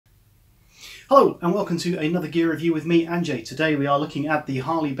Hello and welcome to another gear review with me, Anjay. Today we are looking at the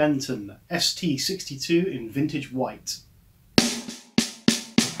Harley Benton ST62 in vintage white.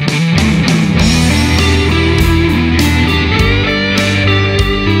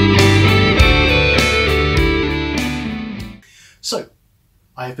 So,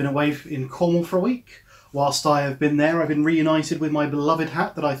 I have been away in Cornwall for a week. Whilst I have been there, I've been reunited with my beloved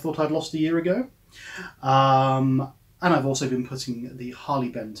hat that I thought I'd lost a year ago. And I've also been putting the Harley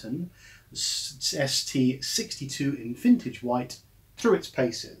Benton ST62 in vintage white through its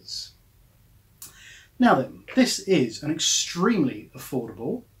paces. Now then, this is an extremely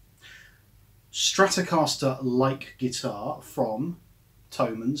affordable Stratocaster-like guitar from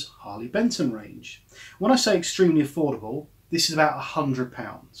Thoman's Harley Benton range. When I say extremely affordable, this is about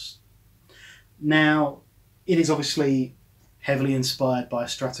 £100. Now, it is obviously heavily inspired by a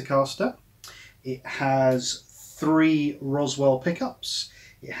Stratocaster. It has 3 Roswell pickups.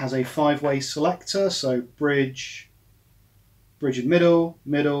 It has a 5-way selector, so bridge and middle,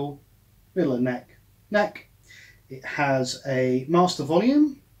 middle and neck, neck. It has a master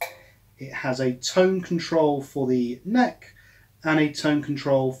volume. It has a tone control for the neck and a tone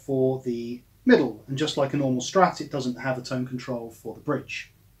control for the middle. And just like a normal Strat, it doesn't have a tone control for the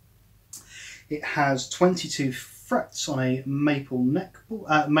bridge. It has 22 frets on a maple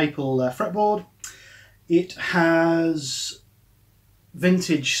fretboard. It has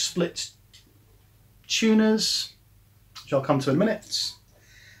vintage split tuners, which I'll come to in a minute,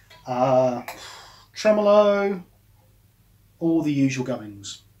 tremolo, all the usual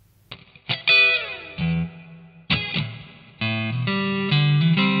goings.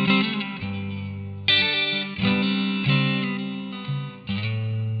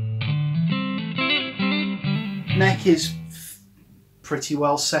 Neck is pretty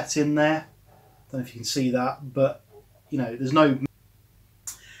well set in there. Don't know if you can see that, but you know, there's no...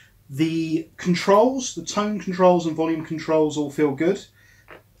 The controls, the tone controls and volume controls all feel good.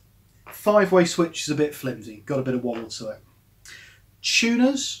 5-way switch is a bit flimsy, got a bit of wobble to it.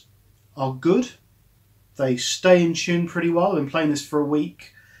 Tuners are good. They stay in tune pretty well. I've been playing this for a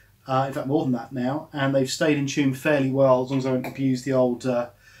week, in fact more than that now, and they've stayed in tune fairly well as long as I don't abuse the old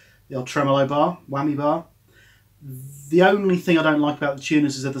tremolo bar, whammy bar. The only thing I don't like about the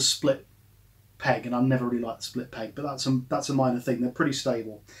tuners is they're the split peg, and I've never really liked the split peg, but that's a minor thing. They're pretty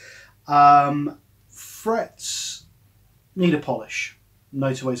stable. Frets need a polish,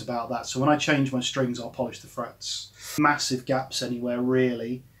 no two ways about that. So when I change my strings, I'll polish the frets. Massive gaps anywhere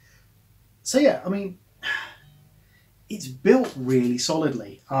really. So yeah, I mean, it's built really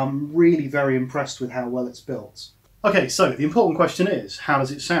solidly. I'm really very impressed with how well it's built. Okay, so the important question is, how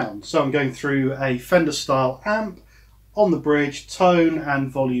does it sound? So I'm going through a Fender style amp on the bridge, tone and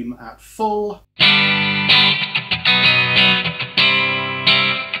volume at full.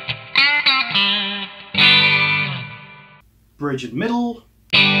 Bridge and middle.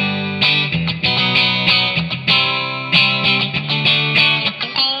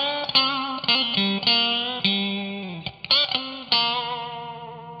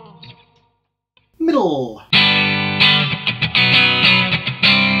 Middle.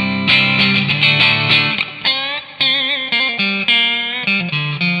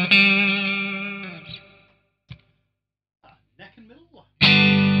 Neck and middle.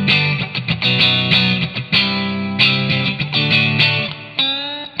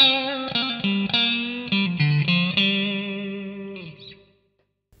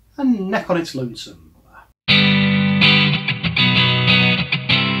 And neck on its lonesome.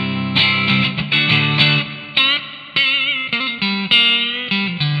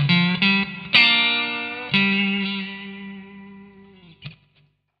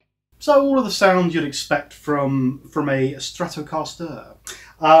 So all of the sounds you'd expect from a Stratocaster,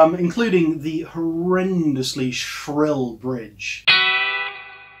 including the horrendously shrill bridge.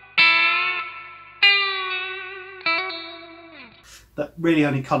 That really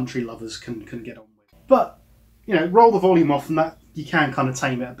only country lovers can get on with. But, you know, roll the volume off and that you can kind of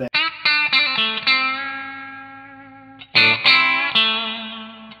tame it a bit.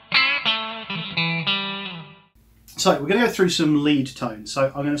 So we're going to go through some lead tones.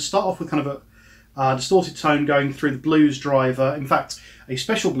 So I'm going to start off with kind of a distorted tone going through the blues driver. In fact, a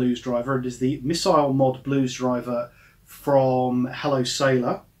special blues driver. It is the Missile Mod blues driver from Hello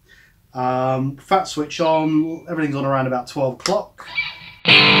Sailor. Fat switch on, everything's on around about 12 o'clock.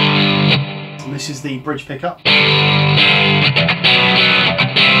 And this is the bridge pickup.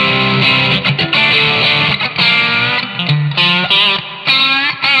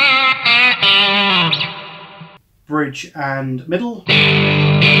 bridge and middle.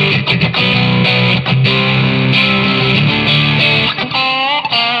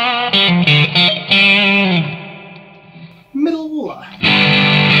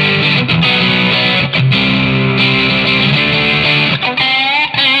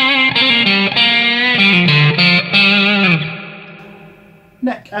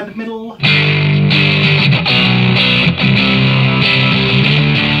 neck and middle.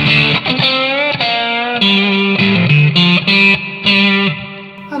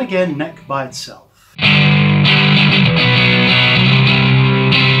 And again, neck by itself.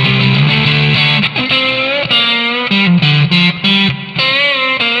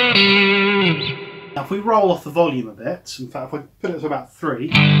 Now if we roll off the volume a bit, in fact if I put it to about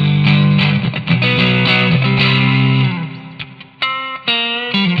 3,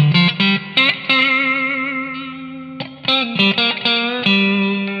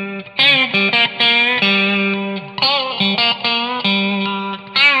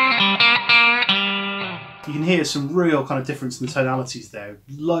 you can hear some real kind of difference in the tonalities there.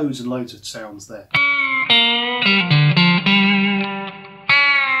 Loads and loads of sounds there.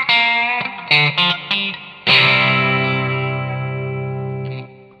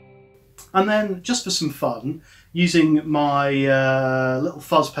 And then, just for some fun, using my little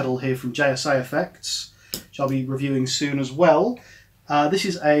fuzz pedal here from JSA Effects, which I'll be reviewing soon as well, this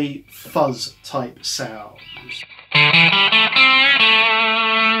is a fuzz type sound.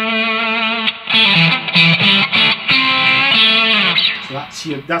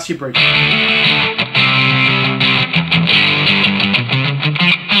 So that's your bridge.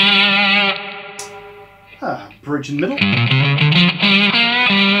 Bridge and middle.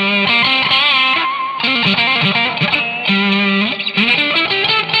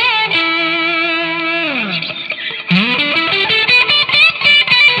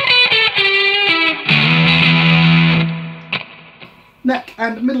 Neck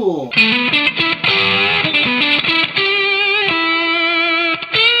and middle.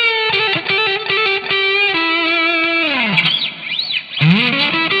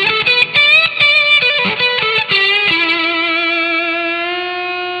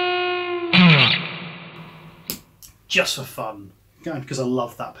 Just for fun, because I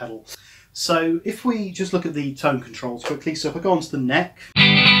love that pedal. So if we just look at the tone controls quickly, so if I go onto the neck,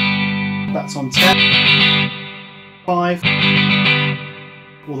 that's on 10, 5,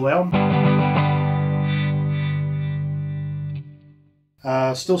 all the way on.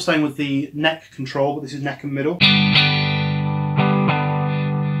 Still staying with the neck control, but this is neck and middle. And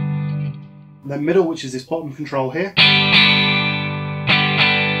then middle, which is this bottom control here.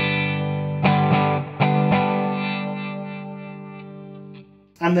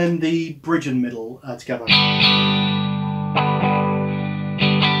 And then the bridge and middle together.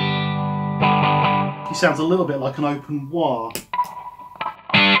 He sounds a little bit like an open wah.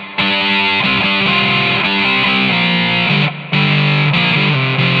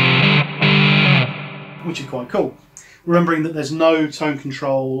 Which is quite cool. Remembering that there's no tone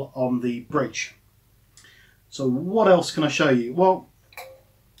control on the bridge. So what else can I show you? Well,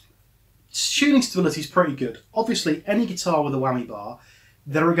 tuning stability is pretty good. Obviously, any guitar with a whammy bar,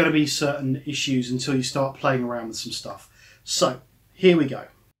 there are going to be certain issues until you start playing around with some stuff. So, here we go.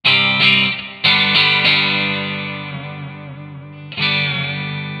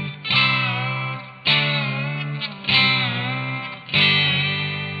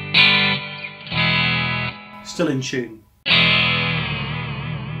 Still in tune.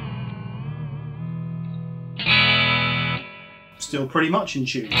 Still pretty much in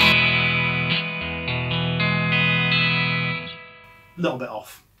tune. A little bit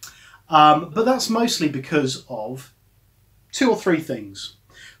off. But that's mostly because of 2 or 3 things.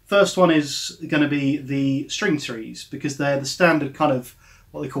 First one is going to be the string trees, because they're the standard kind of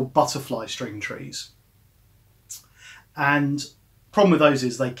what they call butterfly string trees. And problem with those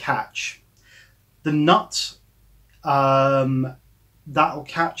is they catch. The nut, that'll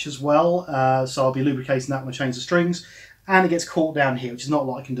catch as well, so I'll be lubricating that when I change the strings. And it gets caught down here, which is not a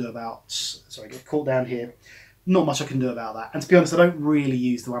lot I can do about, sorry, it gets caught down here. Not much I can do about that. And to be honest, I don't really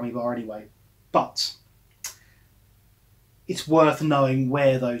use the whammy bar anyway. But it's worth knowing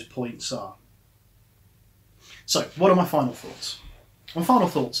where those points are. So, what are my final thoughts? My final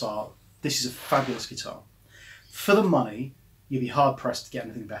thoughts are, this is a fabulous guitar. For the money, you'd be hard pressed to get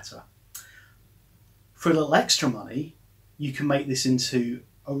anything better. For a little extra money, you can make this into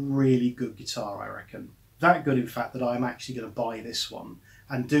a really good guitar, I reckon. That good, in fact, that I'm actually going to buy this one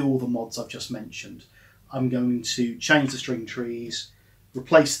and do all the mods I've just mentioned. I'm going to change the string trees,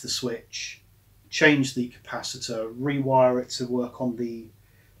 replace the switch, change the capacitor, rewire it to work on the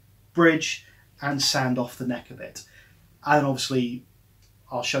bridge, and sand off the neck a bit. And obviously,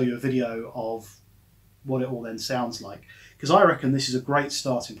 I'll show you a video of what it all then sounds like. Because I reckon this is a great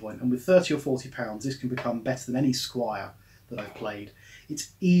starting point, and with 30 or 40 pounds, this can become better than any Squire that I've played.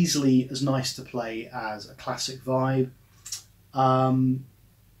 It's easily as nice to play as a classic vibe,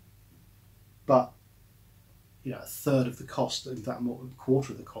 but you know, a third of the cost, in fact more than a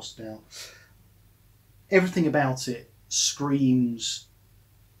quarter of the cost now. Everything about it screams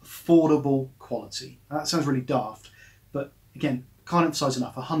affordable quality. That sounds really daft, but again, can't emphasise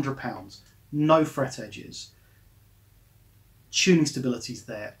enough, £100, no fret edges, tuning stability's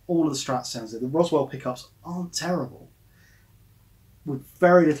there, all of the Strat sounds there, the Roswell pickups aren't terrible. With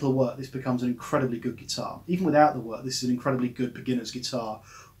very little work, this becomes an incredibly good guitar. Even without the work, this is an incredibly good beginner's guitar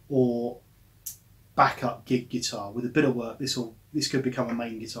or backup gig guitar. With a bit of work, this could become a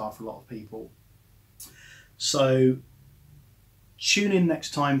main guitar for a lot of people. So tune in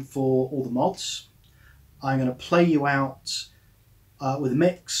next time for all the mods. I'm going to play you out with a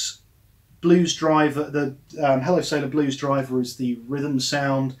mix. Blues Driver, the Hello Sailor Blues Driver is the rhythm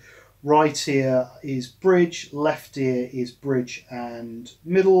sound. Right ear is bridge, left ear is bridge and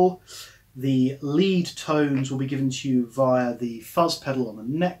middle. The lead tones will be given to you via the fuzz pedal on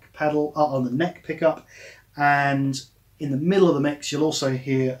the neck pickup, and in the middle of the mix you'll also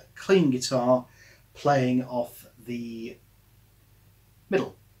hear a clean guitar playing off the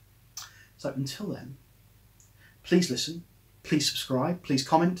middle. So until then, please listen, please subscribe, please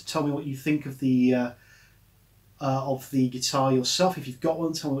comment, tell me what you think of the guitar yourself. If you've got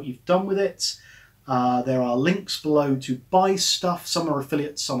one, tell me what you've done with it. There are links below to buy stuff. Some are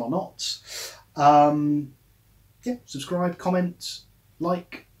affiliates, some are not. Yeah, subscribe, comment,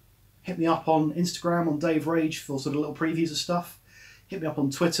 like. Hit me up on Instagram, on Dave Rage, for sort of little previews of stuff. Hit me up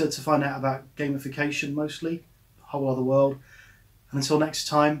on Twitter to find out about gamification mostly. A whole other world. And until next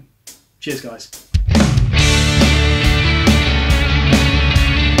time, cheers guys.